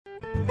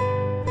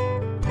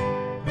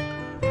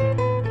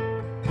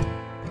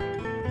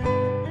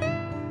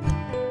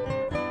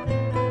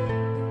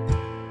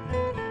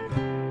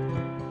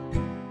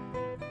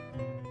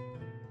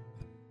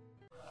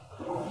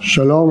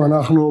שלום,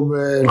 אנחנו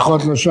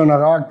בהלכות לשון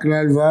הרע,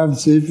 כלל ו'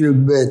 סעיף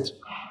י"ב.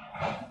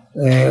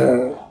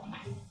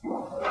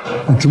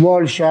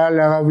 אתמול שאל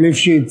הרב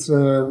ליפשיץ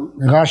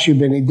רש"י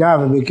בנידה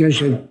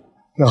וביקש את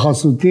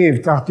התייחסותי,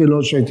 הבטחתי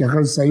לו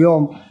שיתייחס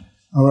היום,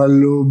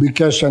 אבל הוא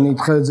ביקש שאני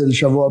אדחה את זה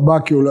לשבוע הבא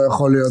כי הוא לא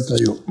יכול להיות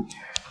היום.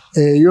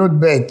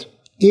 י"ב,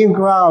 אם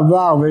כבר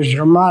עבר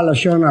ושמע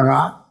לשון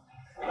הרע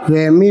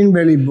והאמין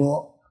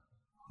בליבו,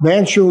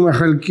 בין שהוא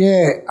מחלקי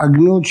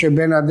הגנות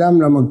שבין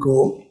אדם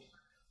למקום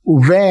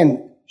ובין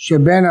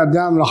שבין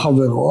אדם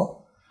לחברו,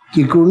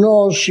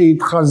 תיקונו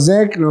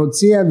שיתחזק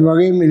להוציא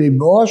הדברים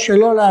מליבו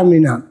שלא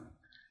להאמינם,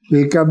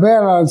 ויקבל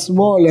על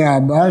עצמו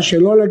להבא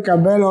שלא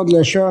לקבל עוד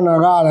לשון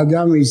הרע על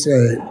אדם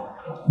מישראל,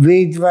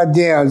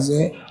 ויתוודא על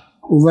זה,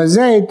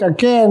 ובזה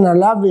יתקן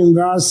עליו עם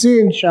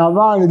ועשין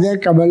שעבר על ידי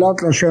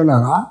קבלת לשון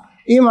הרע,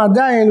 אם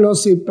עדיין לא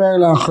סיפר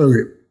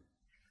לאחרים.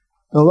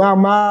 כלומר,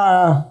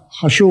 מה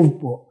חשוב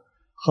פה?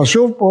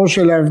 חשוב פה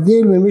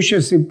שלהבדיל ממי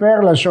שסיפר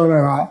לשון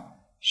הרע,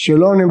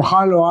 שלא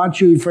נמחל לו עד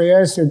שהוא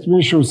יפייס את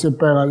מי שהוא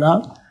סיפר עליו,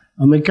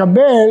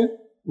 המקבל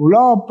הוא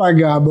לא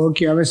פגע בו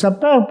כי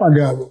המספר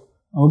פגע בו,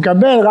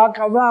 המקבל רק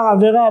עבר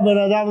עבירה בין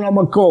אדם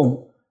למקום,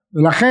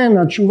 ולכן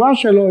התשובה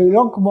שלו היא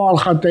לא כמו על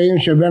חטאים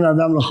שבין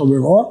אדם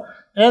לחברו,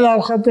 אלא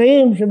על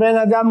חטאים שבין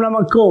אדם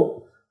למקום.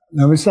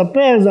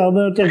 למספר זה הרבה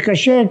יותר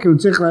קשה כי הוא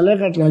צריך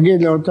ללכת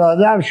להגיד לאותו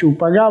אדם שהוא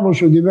פגע בו,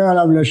 שהוא דיבר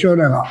עליו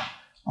לשון הרע,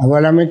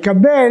 אבל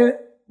המקבל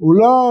הוא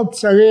לא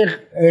צריך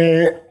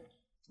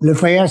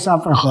לפייס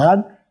אף אחד,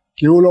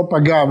 כי הוא לא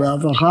פגע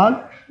באף אחד,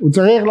 הוא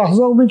צריך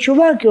לחזור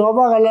בתשובה, כי הוא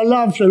עבר על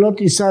עליו שלא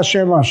תישא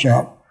שם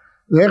עכשיו.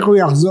 ואיך הוא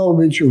יחזור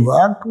בתשובה?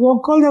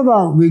 כמו כל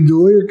דבר,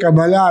 וידוי,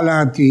 קבלה על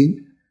העתיד,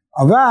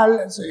 אבל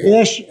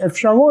יש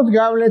אפשרות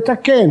גם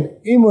לתקן,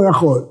 אם הוא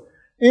יכול.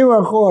 אם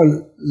הוא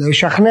יכול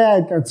לשכנע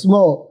את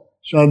עצמו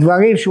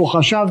שהדברים שהוא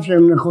חשב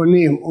שהם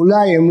נכונים,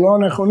 אולי הם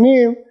לא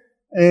נכונים,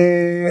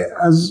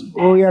 אז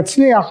הוא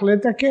יצליח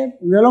לתקן.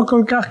 זה לא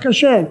כל כך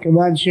קשה,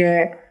 כיוון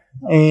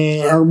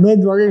הרבה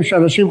דברים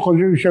שאנשים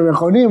חושבים שהם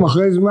נכונים,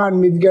 אחרי זמן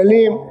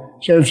מתגלים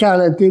שאפשר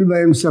להטיל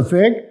בהם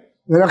ספק,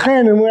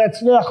 ולכן אם הוא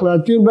יצליח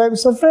להטיל בהם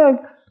ספק,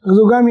 אז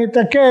הוא גם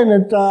יתקן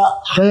את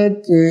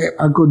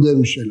החטא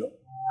הקודם שלו.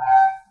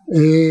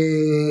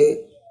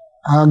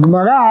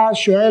 הגמרא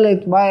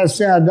שואלת מה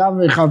יעשה אדם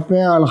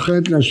ויכפר על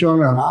חטא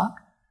לשון הרע,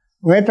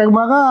 ואת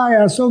הגמרא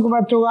יעסוק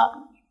בתורה.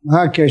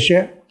 מה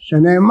הקשר?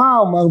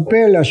 שנאמר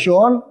מרפא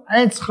לשון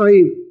עץ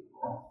חיים.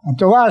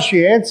 התורה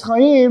שהיא עץ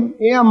חיים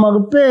היא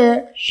המרפא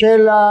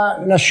של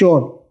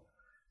הלשון,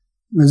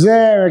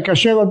 וזה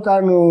מקשר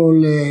אותנו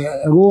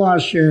לאירוע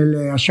של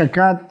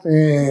השקת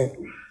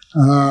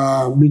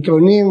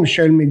הביטונים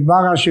של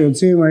מדברה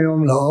שיוצאים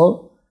היום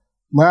לאור.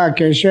 מה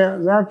הקשר?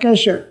 זה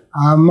הקשר,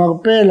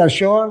 המרפא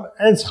לשון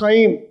עץ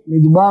חיים.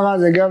 מדברה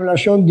זה גם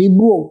לשון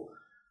דיבור,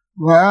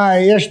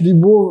 יש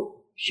דיבור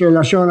של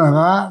לשון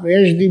הרע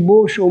ויש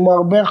דיבור שהוא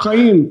מרבה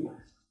חיים,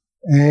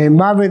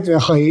 מוות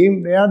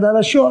וחיים ביד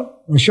הלשון.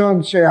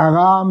 לשון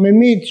שהרע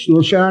ממית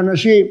 3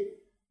 אנשים,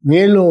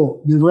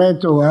 ואילו דברי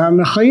תורה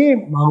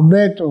מחיים,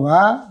 מרבה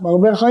תורה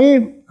מרבה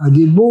חיים.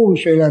 הדיבור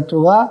של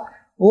התורה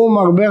הוא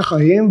מרבה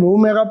חיים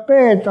והוא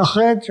מרפא את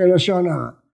החטא של לשון הרע.